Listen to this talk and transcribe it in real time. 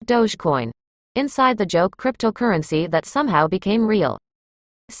Dogecoin. Inside the joke cryptocurrency that somehow became real.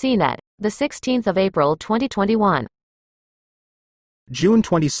 CNET, the 16th of April 2021. June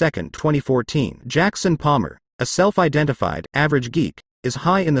 22, 2014. Jackson Palmer, a self-identified average geek, is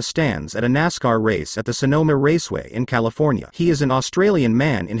high in the stands at a NASCAR race at the Sonoma Raceway in California. He is an Australian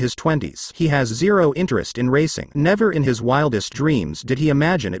man in his 20s. He has zero interest in racing. Never in his wildest dreams did he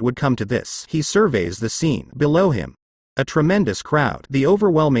imagine it would come to this. He surveys the scene. Below him, a tremendous crowd. The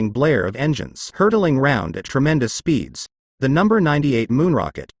overwhelming blare of engines hurtling round at tremendous speeds. The number 98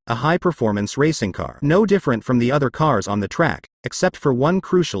 Moonrocket, a high-performance racing car. No different from the other cars on the track, except for one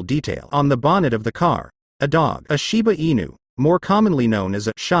crucial detail. On the bonnet of the car, a dog. A Shiba Inu, more commonly known as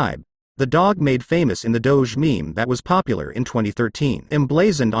a shibe, the dog made famous in the Doge meme that was popular in 2013.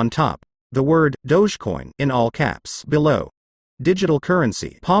 Emblazoned on top, the word Dogecoin in all caps. Below, digital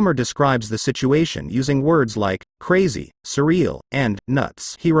currency. Palmer describes the situation using words like crazy, surreal, and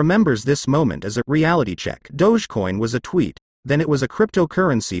nuts. He remembers this moment as a reality check. Dogecoin was a tweet, then it was a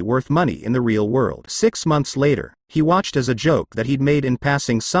cryptocurrency worth money in the real world. 6 months later, he watched as a joke that he'd made in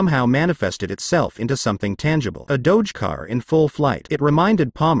passing somehow manifested itself into something tangible. A Doge car in full flight. It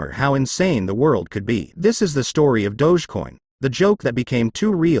reminded Palmer how insane the world could be. This is the story of Dogecoin, the joke that became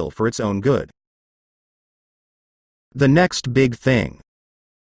too real for its own good. The next big thing.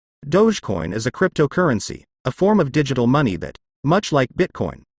 Dogecoin is a cryptocurrency, a form of digital money that, much like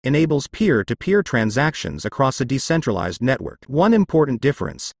Bitcoin, enables peer-to-peer transactions across a decentralized network. One important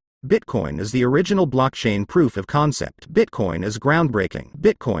difference: Bitcoin is the original blockchain proof of concept. Bitcoin is groundbreaking.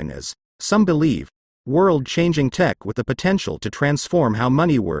 Bitcoin is, some believe, world-changing tech with the potential to transform how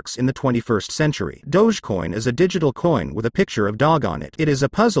money works in the 21st century. Dogecoin is a digital coin with a picture of dog on it. It is a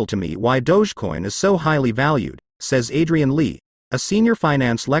puzzle to me why Dogecoin is so highly valued, says Adrian Lee, a senior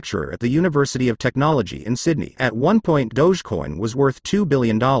finance lecturer at the University of Technology in Sydney. At one point Dogecoin was worth $2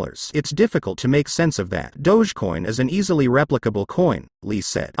 billion. It's difficult to make sense of that. Dogecoin is an easily replicable coin, Lee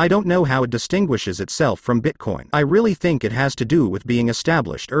said. I don't know how it distinguishes itself from Bitcoin. I really think it has to do with being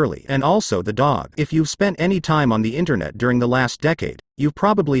established early. And also the dog. If you've spent any time on the internet during the last decade, you've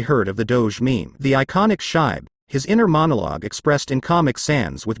probably heard of the Doge meme. The iconic shibe, his inner monologue expressed in Comic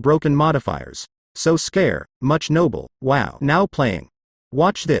Sans with broken modifiers. So scare, much noble, wow. Now playing.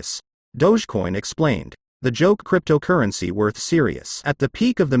 Watch this. Dogecoin explained. The joke cryptocurrency worth serious. At the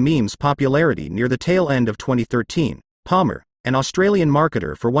peak of the meme's popularity near the tail end of 2013, Palmer, an Australian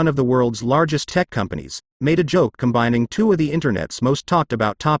marketer for one of the world's largest tech companies, made a joke combining two of the internet's most talked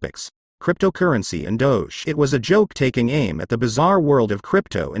about topics, cryptocurrency and Doge. It was a joke taking aim at the bizarre world of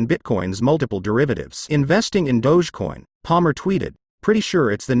crypto and Bitcoin's multiple derivatives. Investing in Dogecoin, Palmer tweeted, "Pretty sure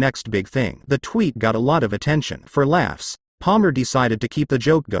it's the next big thing." The tweet got a lot of attention. For laughs, Palmer decided to keep the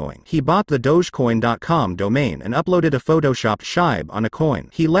joke going. He bought the Dogecoin.com domain and uploaded a photoshopped shibe on a coin.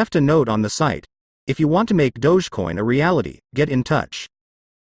 He left a note on the site: "If you want to make Dogecoin a reality, get in touch."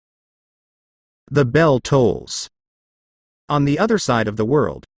 The bell tolls. On the other side of the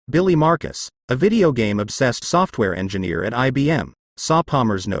world, Billy Marcus, a video game-obsessed software engineer at IBM, saw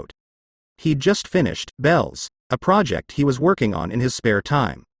Palmer's note. He'd just finished Bells, a project he was working on in his spare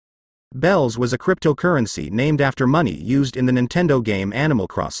time. Bells was a cryptocurrency named after money used in the Nintendo game Animal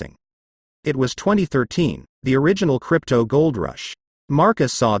Crossing. It was 2013, the original crypto gold rush.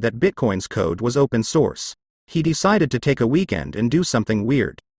 Marcus saw that Bitcoin's code was open source. He decided to take a weekend and do something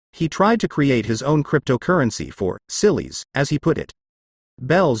weird. He tried to create his own cryptocurrency for sillies, as he put it.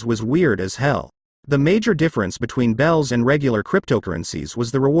 Bells was weird as hell. The major difference between Bells and regular cryptocurrencies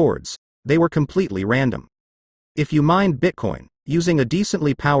was the rewards. They were completely random. If you mined Bitcoin, using a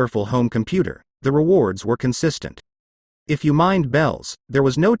decently powerful home computer, the rewards were consistent. If you mined Bells, there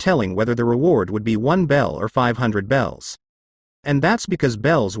was no telling whether the reward would be 1 bell or 500 bells. And that's because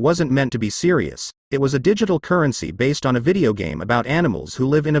Bells wasn't meant to be serious. It was a digital currency based on a video game about animals who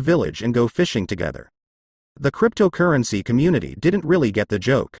live in a village and go fishing together. The cryptocurrency community didn't really get the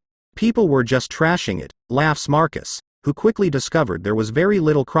joke. People were just trashing it, laughs Marcus, who quickly discovered there was very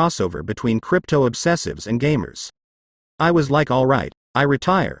little crossover between crypto obsessives and gamers. "I was like, alright, I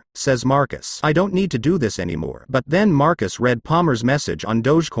retire," says Marcus. "I don't need to do this anymore." But then Marcus read Palmer's message on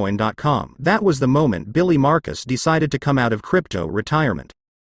Dogecoin.com. That was the moment Billy Marcus decided to come out of crypto retirement.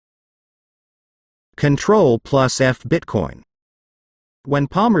 Control+F Bitcoin. When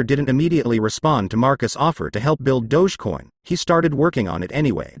Palmer didn't immediately respond to Marcus' offer to help build Dogecoin, he started working on it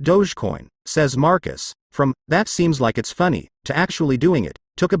anyway. Dogecoin, says Marcus, from "that seems like it's funny" to actually doing it,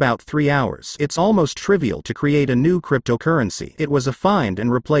 took about 3 hours. It's almost trivial to create a new cryptocurrency. It was a find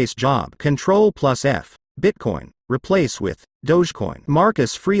and replace job. Control+F, Bitcoin, replace with Dogecoin.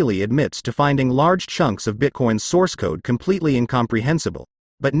 Marcus freely admits to finding large chunks of Bitcoin's source code completely incomprehensible.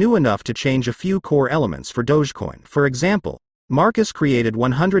 but knew enough to change a few core elements for Dogecoin. For example, Marcus created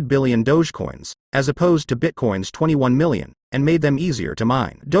 100 billion Dogecoins, as opposed to Bitcoin's 21 million, and made them easier to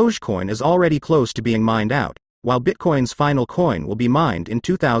mine. Dogecoin is already close to being mined out, while Bitcoin's final coin will be mined in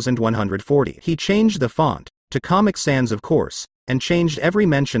 2140. He changed the font to Comic Sans, of course, and changed every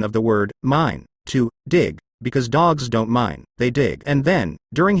mention of the word mine to dig, because dogs don't mine, they dig. And then,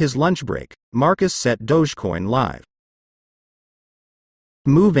 during his lunch break, Marcus set Dogecoin live.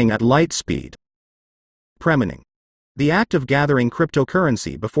 Moving at light speed. Premining. The act of gathering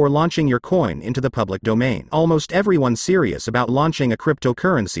cryptocurrency before launching your coin into the public domain. Almost everyone serious about launching a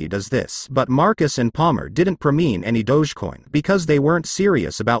cryptocurrency does this, but Marcus and Palmer didn't premium any Dogecoin because they weren't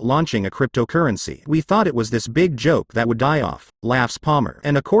serious about launching a cryptocurrency. We thought it was this big joke that would die off, laughs Palmer.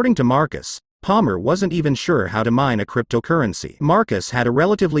 And according to Marcus, Palmer wasn't even sure how to mine a cryptocurrency. Marcus had a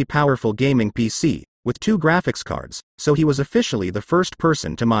relatively powerful gaming PC with 2 graphics cards, so he was officially the first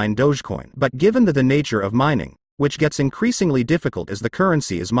person to mine Dogecoin. But given the nature of mining, which gets increasingly difficult as the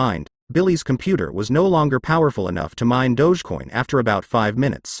currency is mined, Billy's computer was no longer powerful enough to mine Dogecoin after about 5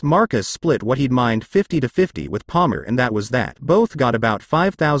 minutes. Marcus split what he'd mined 50-50 with Palmer, and that was that. Both got about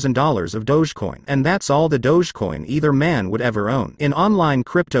 $5,000 of Dogecoin, and that's all the Dogecoin either man would ever own. In online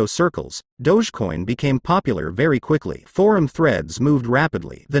crypto circles, Dogecoin became popular very quickly. Forum threads moved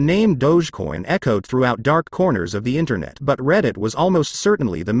rapidly. The name Dogecoin echoed throughout dark corners of the internet, but Reddit was almost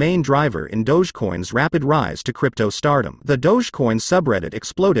certainly the main driver in Dogecoin's rapid rise to crypto stardom. The Dogecoin subreddit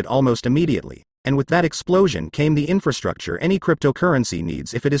exploded almost immediately, and with that explosion came the infrastructure any cryptocurrency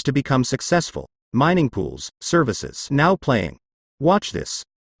needs if it is to become successful: mining pools, services. Now playing. Watch this.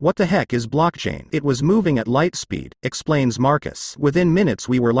 What the heck is blockchain? It was moving at light speed, explains Marcus. Within minutes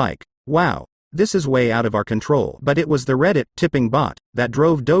we were like, wow, this is way out of our control. But it was the Reddit tipping bot that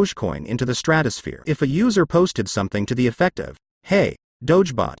drove Dogecoin into the stratosphere. If a user posted something to the effect of, "Hey,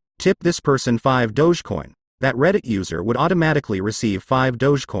 Dogebot, tip this person 5 Dogecoin," that Reddit user would automatically receive 5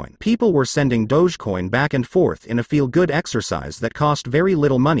 Dogecoin. People were sending Dogecoin back and forth in a feel-good exercise that cost very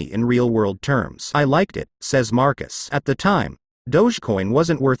little money in real-world terms. I liked it, says Marcus. At the time, Dogecoin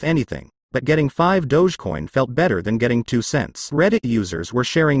wasn't worth anything, but getting 5 Dogecoin felt better than getting 2 cents. Reddit users were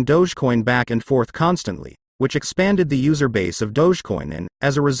sharing Dogecoin back and forth constantly, which expanded the user base of Dogecoin and,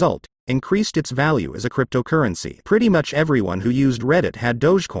 as a result, increased its value as a cryptocurrency. Pretty much everyone who used Reddit had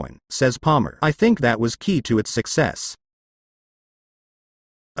Dogecoin, says Palmer. I think that was key to its success.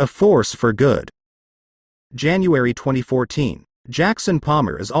 A force for good. January 2014. Jackson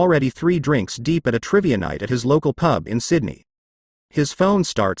Palmer is already 3 drinks deep at a trivia night at his local pub in Sydney. His phone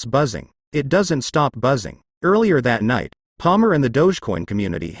starts buzzing. It doesn't stop buzzing. Earlier that night, Palmer and the Dogecoin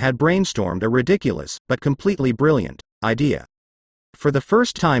community had brainstormed a ridiculous, but completely brilliant, idea. For the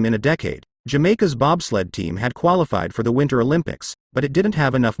first time in a decade, Jamaica's bobsled team had qualified for the Winter Olympics, but it didn't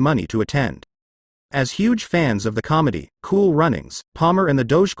have enough money to attend. As huge fans of the comedy, Cool Runnings, Palmer and the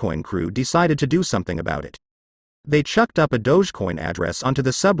Dogecoin crew decided to do something about it. They chucked up a Dogecoin address onto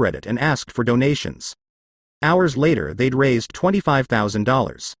the subreddit and asked for donations. Hours later they'd raised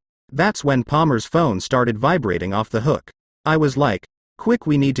 $25,000. That's when Palmer's phone started vibrating off the hook. I was like, quick,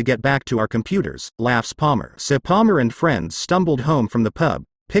 we need to get back to our computers, laughs Palmer. So Palmer and friends stumbled home from the pub,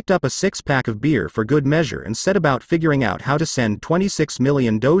 picked up a 6-pack of beer for good measure, and set about figuring out how to send 26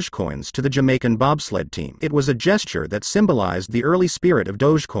 million Dogecoins to the Jamaican bobsled team. It was a gesture that symbolized the early spirit of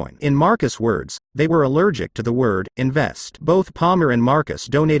Dogecoin. In Marcus' words, they were allergic to the word invest. Both Palmer and Marcus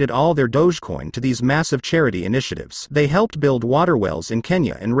donated all their Dogecoin to these massive charity initiatives. They helped build water wells in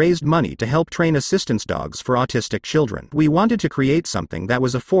Kenya and raised money to help train assistance dogs for autistic children. We wanted to create something that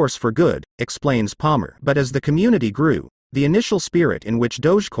was a force for good, explains Palmer. But as the community grew, the initial spirit in which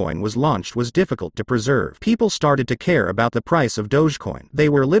Dogecoin was launched was difficult to preserve. People started to care about the price of Dogecoin. They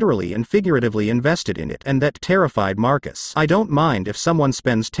were literally and figuratively invested in it, and that terrified Marcus. I don't mind if someone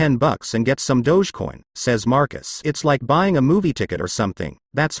spends $10 and gets some Dogecoin, says Marcus. It's like buying a movie ticket or something.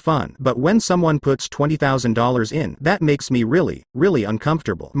 That's fun. But when someone puts $20,000 in, that makes me really, really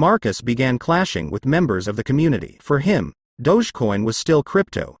uncomfortable. Marcus began clashing with members of the community. For him, Dogecoin was still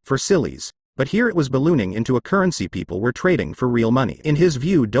crypto, for sillies. But here it was ballooning into a currency people were trading for real money. In his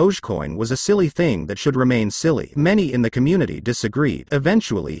view, Dogecoin was a silly thing that should remain silly. Many in the community disagreed.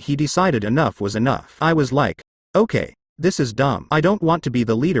 Eventually he decided enough was enough. I was like, okay, this is dumb. I don't want to be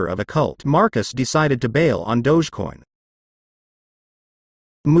the leader of a cult. Marcus decided to bail on Dogecoin.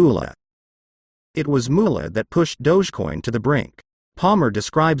 Moolah. It was Moolah that pushed Dogecoin to the brink. Palmer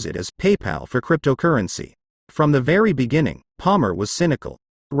describes it as PayPal for cryptocurrency. From the very beginning, Palmer was cynical.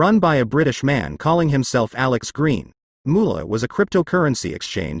 Run by a British man calling himself Alex Green, Moolah was a cryptocurrency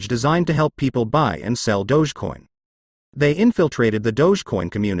exchange designed to help people buy and sell Dogecoin. They infiltrated the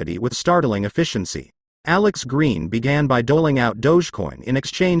Dogecoin community with startling efficiency. Alex Green began by doling out Dogecoin in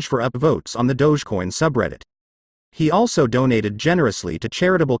exchange for upvotes on the Dogecoin subreddit. He also donated generously to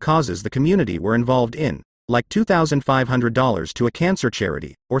charitable causes the community were involved in, like $2,500 to a cancer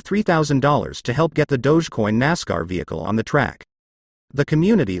charity, or $3,000 to help get the Dogecoin NASCAR vehicle on the track. The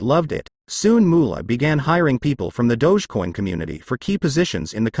community loved it. Soon Moolah began hiring people from the Dogecoin community for key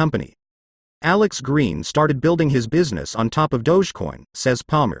positions in the company. Alex Green started building his business on top of Dogecoin, says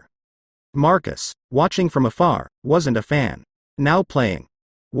Palmer. Marcus, watching from afar, wasn't a fan. Now playing.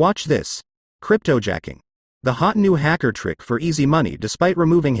 Watch this. Cryptojacking. The hot new hacker trick for easy money. Despite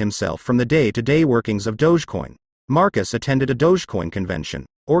removing himself from the day-to-day workings of Dogecoin, Marcus attended a Dogecoin convention,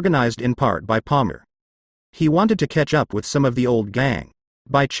 organized in part by Palmer. He wanted to catch up with some of the old gang.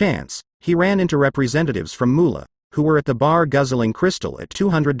 By chance, he ran into representatives from Moolah, who were at the bar guzzling crystal at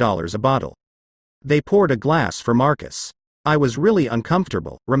 $200 a bottle. They poured a glass for Marcus. I was really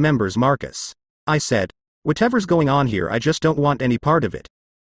uncomfortable, remembers Marcus. I said, whatever's going on here, I just don't want any part of it.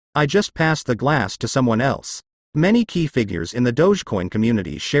 I just passed the glass to someone else. Many key figures in the Dogecoin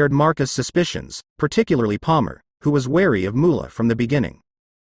community shared Marcus' suspicions, particularly Palmer, who was wary of Moolah from the beginning.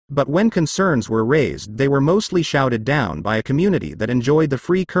 But when concerns were raised, they were mostly shouted down by a community that enjoyed the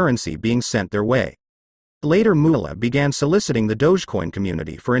free currency being sent their way. Later Moolah began soliciting the Dogecoin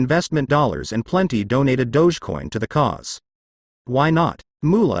community for investment dollars, and plenty donated Dogecoin to the cause. Why not?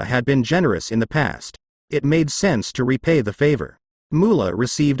 Moolah had been generous in the past. It made sense to repay the favor. Moolah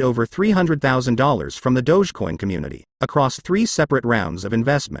received over $300,000 from the Dogecoin community, across 3 separate rounds of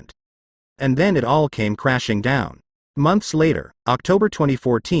investment. And then it all came crashing down. Months later, October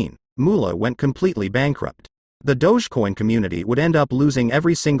 2014, Moolah went completely bankrupt. The Dogecoin community would end up losing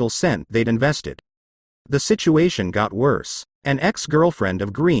every single cent they'd invested. The situation got worse. An ex-girlfriend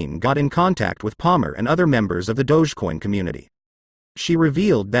of Green got in contact with Palmer and other members of the Dogecoin community. She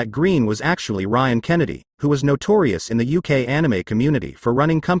revealed that Green was actually Ryan Kennedy, who was notorious in the UK anime community for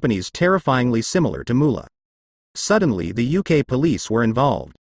running companies terrifyingly similar to Moolah. Suddenly the UK police were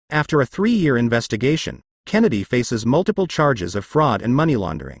involved. After a 3-year investigation, Kennedy faces multiple charges of fraud and money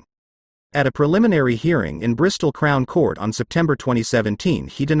laundering. At a preliminary hearing in Bristol Crown Court on September 2017,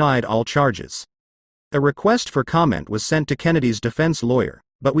 he denied all charges. A request for comment was sent to Kennedy's defense lawyer,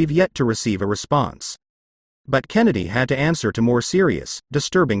 but we've yet to receive a response. But Kennedy had to answer to more serious,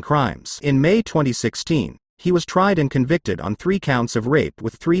 disturbing crimes. In May 2016, he was tried and convicted on 3 counts of rape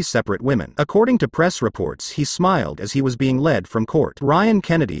with 3 separate women. According to press reports, he smiled as he was being led from court. Ryan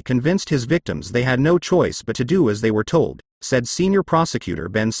Kennedy convinced his victims they had no choice but to do as they were told, said senior prosecutor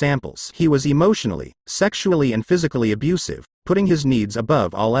Ben Samples. He was emotionally, sexually and physically abusive, putting his needs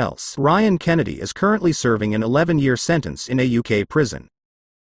above all else. Ryan Kennedy is currently serving an 11-year sentence in a UK prison.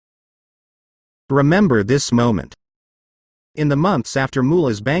 Remember this moment. In the months after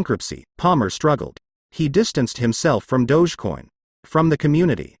Moolah's bankruptcy, Palmer struggled. He distanced himself from Dogecoin, from the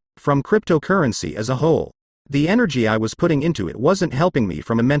community, from cryptocurrency as a whole. The energy I was putting into it wasn't helping me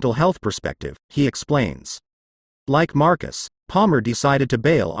from a mental health perspective, he explains. Like Marcus, Palmer decided to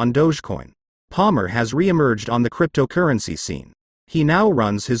bail on Dogecoin. Palmer has re-emerged on the cryptocurrency scene. He now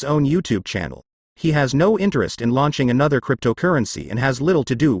runs his own YouTube channel. He has no interest in launching another cryptocurrency and has little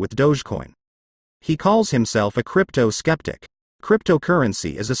to do with Dogecoin. He calls himself a crypto skeptic.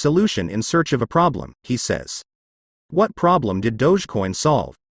 Cryptocurrency is a solution in search of a problem, he says. What problem did Dogecoin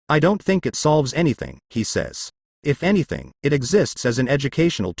solve? I don't think it solves anything, he says. If anything, it exists as an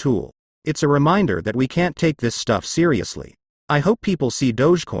educational tool. It's a reminder that we can't take this stuff seriously. I hope people see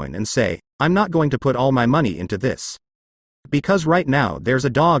Dogecoin and say, I'm not going to put all my money into this. Because right now there's a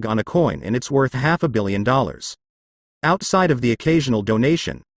dog on a coin and it's worth $500 million. Outside of the occasional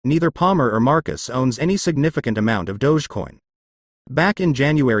donation, neither Palmer or Marcus owns any significant amount of Dogecoin. Back in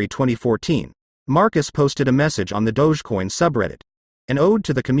January 2014, Marcus posted a message on the Dogecoin subreddit, an ode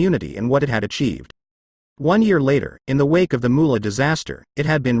to the community and what it had achieved. 1 year later, in the wake of the Moolah disaster, it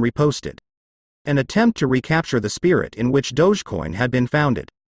had been reposted. An attempt to recapture the spirit in which Dogecoin had been founded.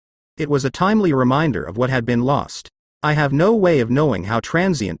 It was a timely reminder of what had been lost. I have no way of knowing how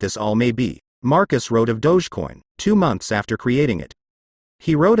transient this all may be, Marcus wrote of Dogecoin, 2 months after creating it.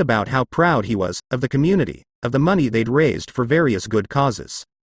 He wrote about how proud he was of the community, of the money they'd raised for various good causes.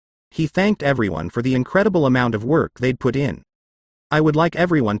 He thanked everyone for the incredible amount of work they'd put in. I would like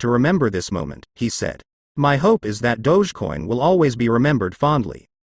everyone to remember this moment, he said. My hope is that Dogecoin will always be remembered fondly.